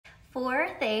4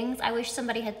 things I wish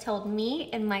somebody had told me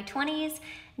in my 20s.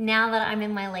 Now that I'm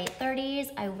in my late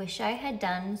 30s, I wish I had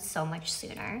done so much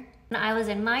sooner. When I was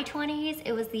in my 20s,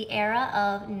 it was the era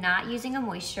of not using a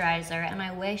moisturizer, and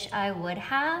I wish I would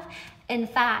have. In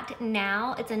fact,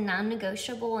 now it's a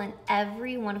non-negotiable in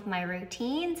every one of my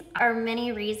routines. There are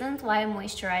many reasons why a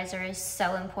moisturizer is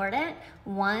so important.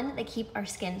 1, they keep our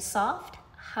skin soft,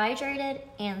 hydrated,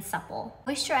 and supple.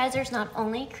 Moisturizers not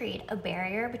only create a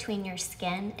barrier between your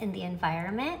skin and the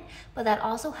environment, but that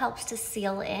also helps to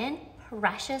seal in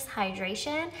precious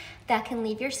hydration that can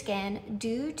leave your skin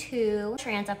due to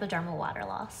transepidermal water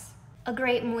loss. A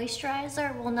great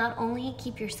moisturizer will not only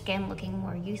keep your skin looking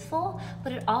more youthful,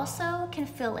 but it also can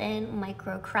fill in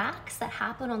micro cracks that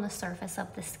happen on the surface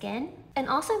of the skin, and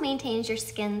also maintains your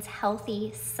skin's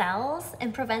healthy cells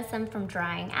and prevents them from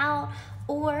drying out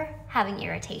or having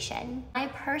irritation. My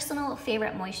personal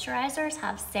favorite moisturizers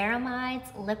have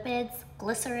ceramides, lipids,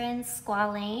 glycerins,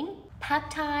 squalane,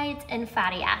 peptides, and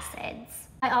fatty acids.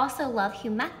 I also love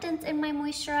humectants in my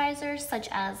moisturizers, such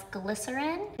as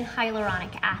glycerin and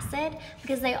hyaluronic acid,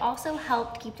 because they also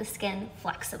help keep the skin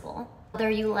flexible. Whether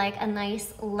you like a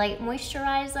nice light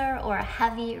moisturizer or a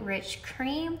heavy, rich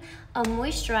cream, a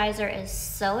moisturizer is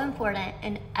so important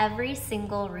in every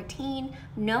single routine,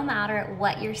 no matter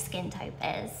what your skin type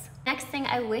is. Next thing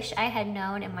I wish I had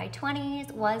known in my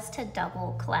 20s was to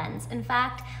double cleanse. In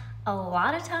fact, a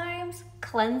lot of times,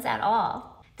 cleanse at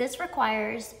all. This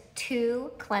requires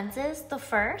 2 cleanses. The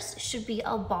first should be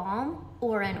a balm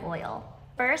or an oil.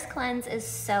 First cleanse is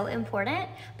so important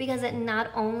because it not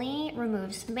only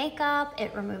removes makeup,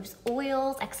 it removes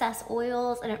oils, excess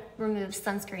oils, and it removes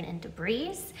sunscreen and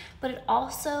debris, but it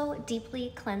also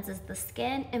deeply cleanses the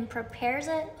skin and prepares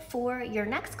it for your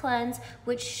next cleanse,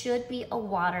 which should be a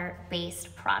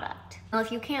water-based product. Now,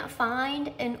 if you can't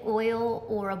find an oil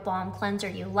or a balm cleanser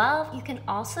you love, you can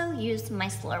also use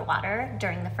micellar water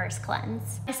during the first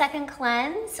cleanse. My second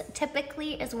cleanse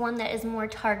typically is one that is more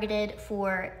targeted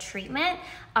for treatment.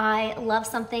 I love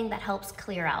something that helps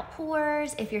clear out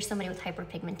pores if you're somebody with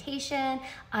hyperpigmentation.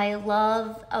 I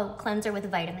love a cleanser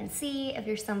with vitamin C if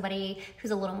you're somebody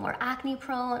who's a little more acne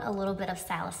prone, a little bit of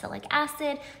salicylic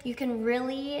acid. You can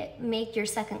really make your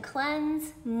second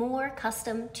cleanse more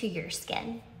custom to your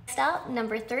skin. Next up,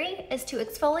 number 3 is to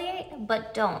exfoliate,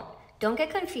 but don't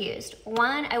get confused.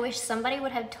 1, I wish somebody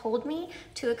would have told me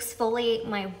to exfoliate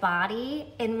my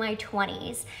body in my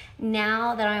 20s.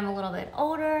 Now that I'm a little bit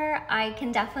older, I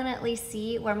can definitely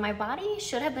see where my body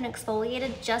should have been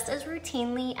exfoliated just as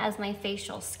routinely as my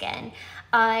facial skin.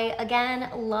 I,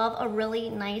 again, love a really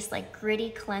nice,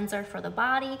 gritty cleanser for the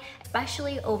body,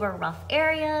 especially over rough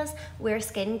areas where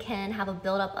skin can have a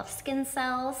buildup of skin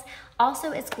cells.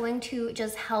 Also, it's going to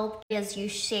just help as you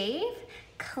shave,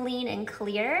 clean and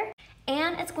clear,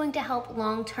 and it's going to help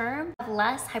long-term have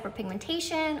less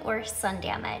hyperpigmentation or sun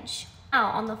damage. Now,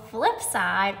 on the flip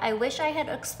side, I wish I had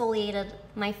exfoliated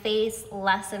my face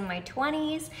less in my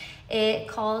 20s. It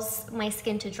caused my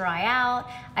skin to dry out.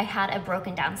 I had a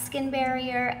broken down skin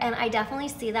barrier, and I definitely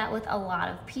see that with a lot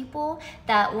of people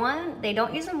that 1, they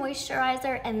don't use a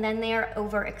moisturizer and then they are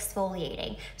over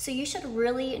exfoliating. So you should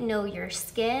really know your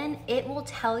skin. It will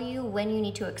tell you when you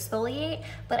need to exfoliate,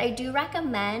 but I do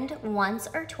recommend once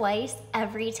or twice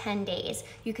every 10 days.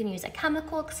 You can use a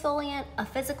chemical exfoliant, a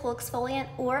physical exfoliant,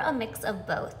 or a mix of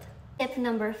both. Tip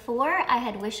number 4 I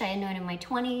had wished I had known in my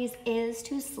 20s is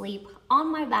to sleep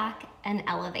on my back and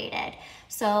elevated.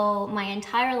 So my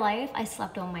entire life I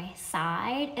slept on my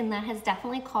side, and that has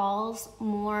definitely caused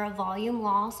more volume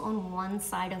loss on one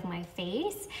side of my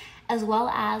face, as well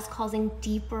as causing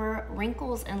deeper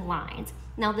wrinkles and lines.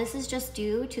 Now, this is just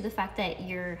due to the fact that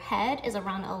your head is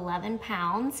around 11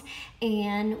 pounds,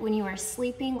 and when you are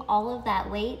sleeping, all of that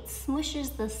weight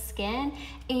smushes the skin,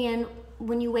 and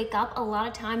when you wake up, a lot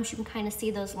of times you can kind of see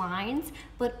those lines,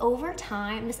 but over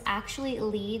time, this actually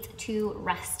leads to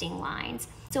resting lines.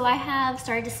 So I have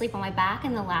started to sleep on my back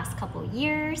in the last couple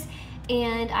years,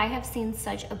 and I have seen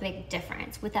such a big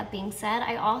difference. With that being said,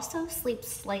 I also sleep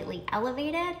slightly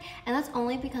elevated, and that's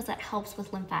only because that helps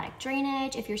with lymphatic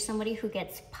drainage. If you're somebody who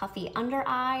gets puffy under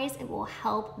eyes, it will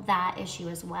help that issue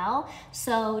as well.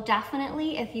 So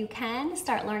definitely, if you can,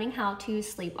 start learning how to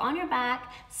sleep on your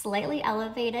back, slightly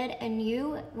elevated, and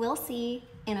you will see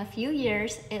in a few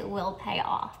years, it will pay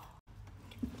off.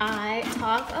 I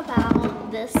talk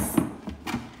about this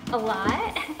a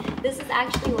lot, This is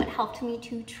actually what helped me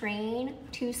to train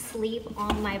to sleep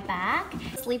on my back.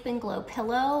 Sleep and Glow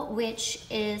pillow, which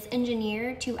is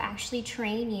engineered to actually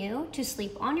train you to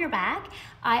sleep on your back.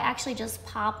 I actually just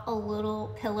pop a little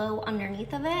pillow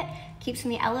underneath of it, keeps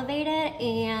me elevated,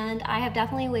 and I have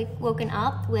definitely woken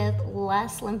up with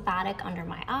less lymphatic under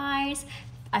my eyes.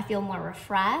 I feel more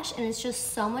refreshed, and it's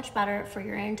just so much better for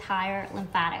your entire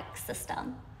lymphatic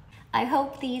system. I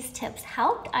hope these tips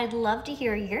helped. I'd love to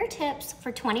hear your tips for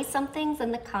 20-somethings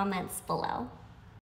in the comments below.